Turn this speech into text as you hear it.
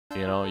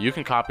know, you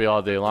can copy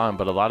all day long,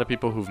 but a lot of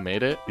people who've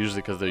made it,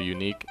 usually because they're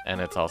unique,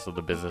 and it's also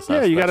the business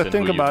aspect. Yeah, you got to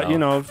think about, you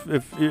know.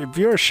 if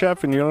you're a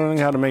chef and you're learning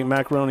how to make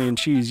macaroni and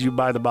cheese, you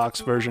buy the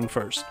box version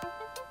first.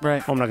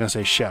 Right. I'm not going to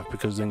say chef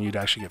because then you'd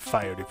actually get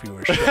fired if you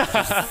were a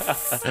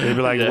chef. They'd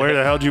be like, where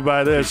the hell did you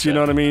buy this? You know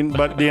what I mean?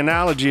 But the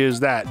analogy is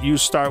that you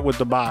start with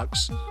the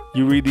box.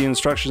 You read the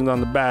instructions on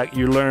the back.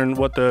 You learn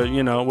what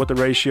the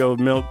ratio of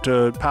milk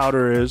to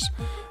powder is.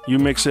 You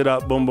mix it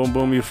up, boom, boom,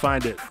 boom, you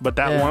find it. But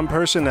that one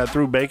person that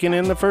threw bacon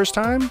in the first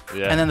time.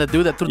 Yeah. And then the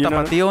dude that threw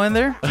tapatio in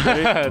there?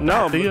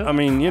 No, but, I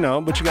mean,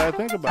 but you got to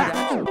think about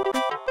it.